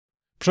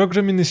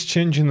Programming is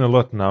changing a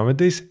lot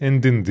nowadays,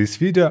 and in this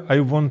video I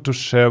want to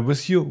share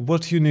with you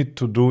what you need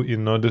to do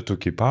in order to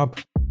keep up.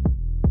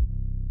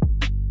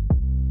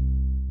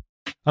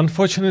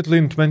 Unfortunately,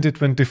 in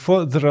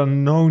 2024 there are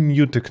no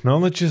new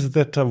technologies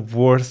that are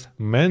worth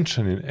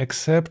mentioning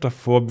except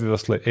for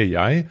obviously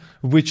AI,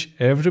 which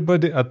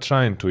everybody are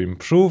trying to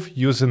improve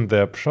using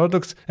their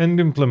products and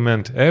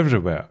implement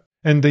everywhere.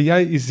 And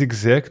AI is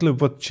exactly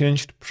what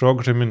changed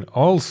programming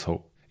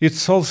also.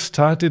 It's all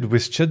started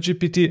with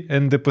ChatGPT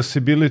and the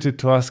possibility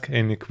to ask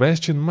any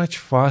question much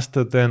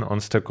faster than on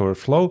Stack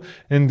Overflow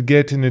and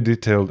getting a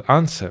detailed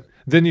answer.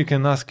 Then you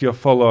can ask your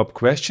follow-up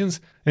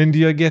questions and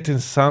you're getting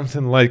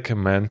something like a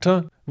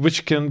mentor,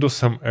 which can do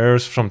some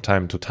errors from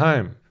time to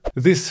time.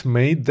 This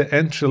made the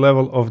entry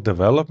level of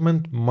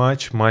development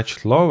much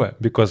lower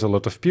because a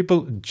lot of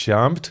people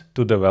jumped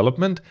to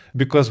development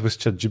because with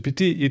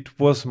ChatGPT it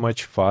was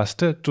much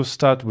faster to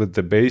start with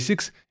the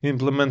basics,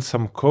 implement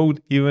some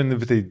code even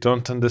if they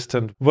don't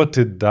understand what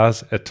it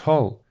does at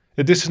all.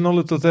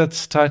 Additionally to that,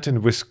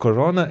 starting with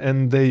Corona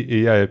and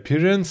the AI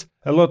appearance,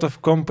 a lot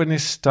of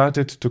companies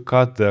started to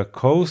cut their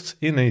costs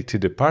in IT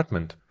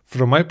department.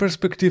 From my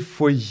perspective,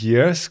 for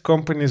years,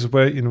 companies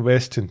were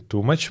investing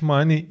too much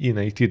money in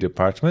IT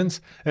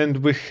departments, and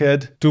we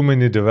had too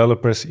many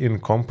developers in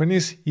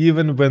companies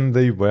even when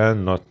they were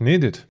not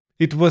needed.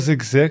 It was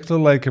exactly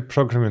like a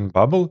programming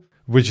bubble,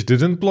 which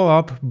didn't blow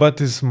up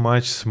but is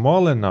much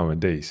smaller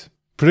nowadays.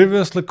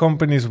 Previously,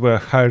 companies were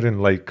hiring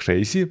like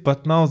crazy,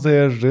 but now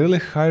they are really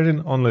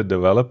hiring only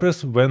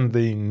developers when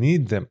they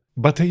need them.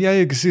 But AI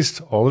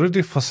exists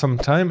already for some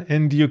time,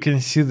 and you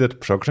can see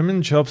that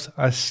programming jobs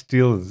are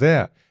still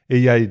there.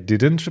 AI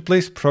didn't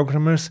replace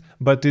programmers,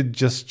 but it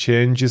just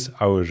changes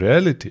our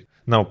reality.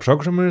 Now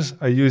programmers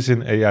are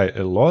using AI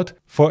a lot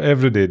for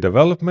everyday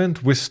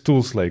development with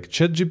tools like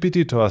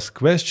ChatGPT to ask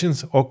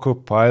questions or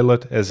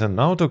Copilot as an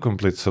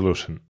autocomplete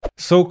solution.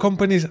 So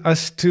companies are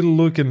still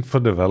looking for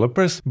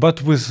developers,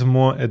 but with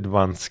more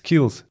advanced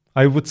skills.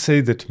 I would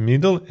say that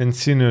middle and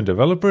senior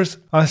developers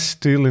are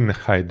still in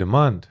high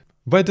demand.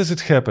 Why does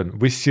it happen?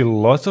 We see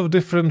lots of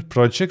different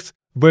projects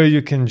where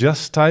you can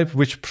just type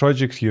which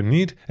project you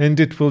need and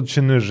it will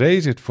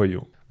generate it for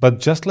you. But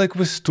just like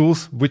with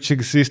tools which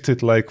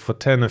existed like for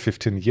 10 or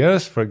 15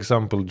 years, for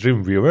example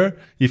Dreamweaver,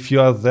 if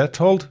you are that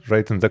old,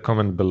 write in the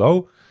comment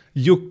below,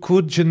 you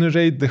could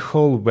generate the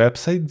whole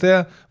website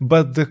there,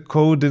 but the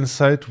code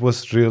inside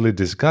was really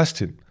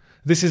disgusting.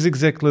 This is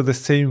exactly the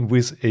same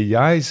with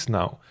AIs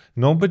now.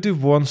 Nobody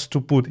wants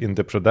to put in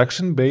the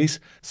production base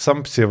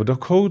some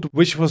pseudocode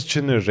which was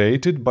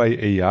generated by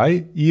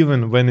AI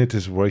even when it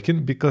is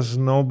working because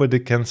nobody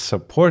can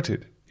support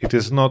it. It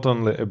is not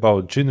only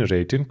about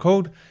generating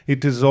code,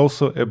 it is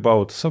also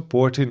about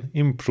supporting,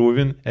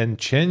 improving and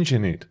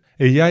changing it.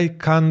 AI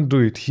can't do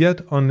it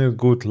yet on a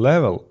good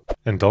level.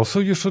 And also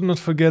you should not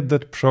forget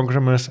that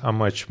programmers are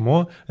much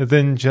more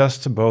than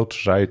just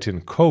about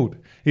writing code.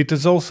 It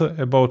is also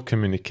about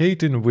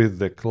communicating with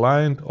the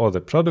client or the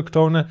product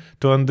owner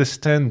to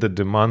understand the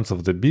demands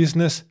of the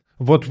business,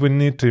 what we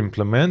need to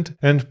implement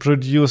and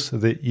produce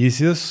the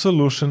easiest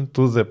solution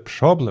to the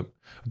problem.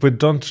 We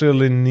don't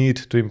really need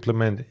to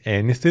implement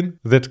anything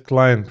that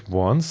client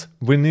wants,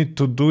 we need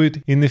to do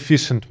it in an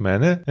efficient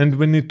manner and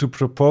we need to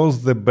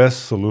propose the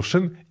best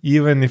solution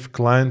even if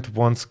client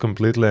wants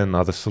completely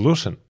another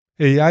solution.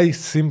 AI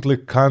simply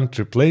can't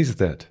replace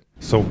that.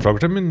 So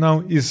programming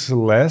now is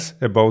less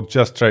about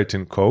just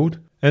writing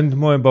code and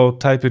more about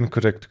typing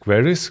correct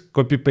queries,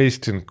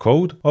 copy-pasting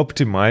code,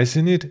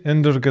 optimizing it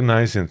and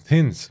organizing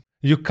things.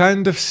 You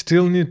kind of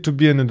still need to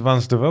be an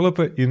advanced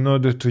developer in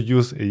order to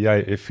use AI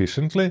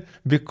efficiently,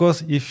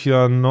 because if you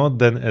are not,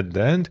 then at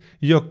the end,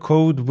 your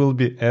code will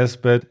be as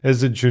bad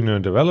as a junior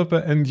developer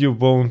and you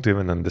won't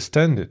even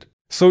understand it.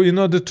 So in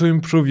order to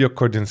improve your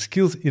coding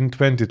skills in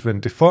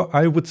 2024,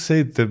 I would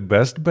say the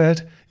best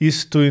bet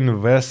is to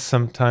invest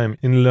some time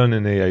in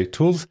learning AI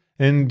tools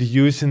and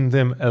using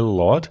them a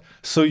lot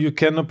so you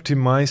can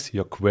optimize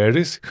your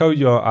queries, how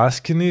you are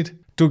asking it,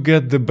 to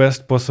get the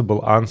best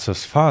possible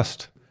answers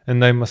fast.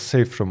 And I must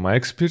say from my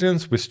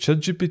experience with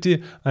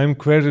ChatGPT, I'm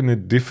querying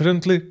it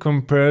differently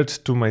compared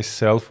to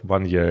myself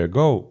 1 year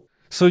ago.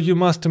 So you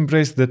must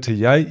embrace that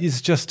AI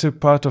is just a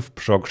part of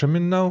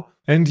programming now,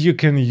 and you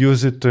can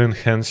use it to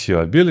enhance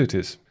your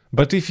abilities.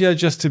 But if you are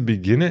just a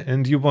beginner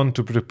and you want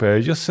to prepare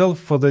yourself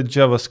for the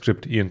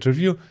JavaScript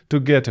interview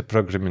to get a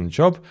programming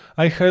job,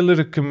 I highly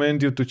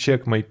recommend you to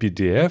check my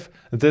PDF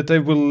that I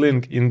will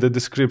link in the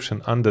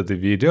description under the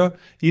video.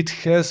 It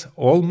has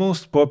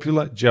almost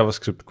popular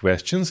JavaScript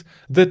questions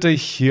that I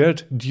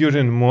heard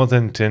during more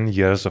than 10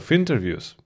 years of interviews.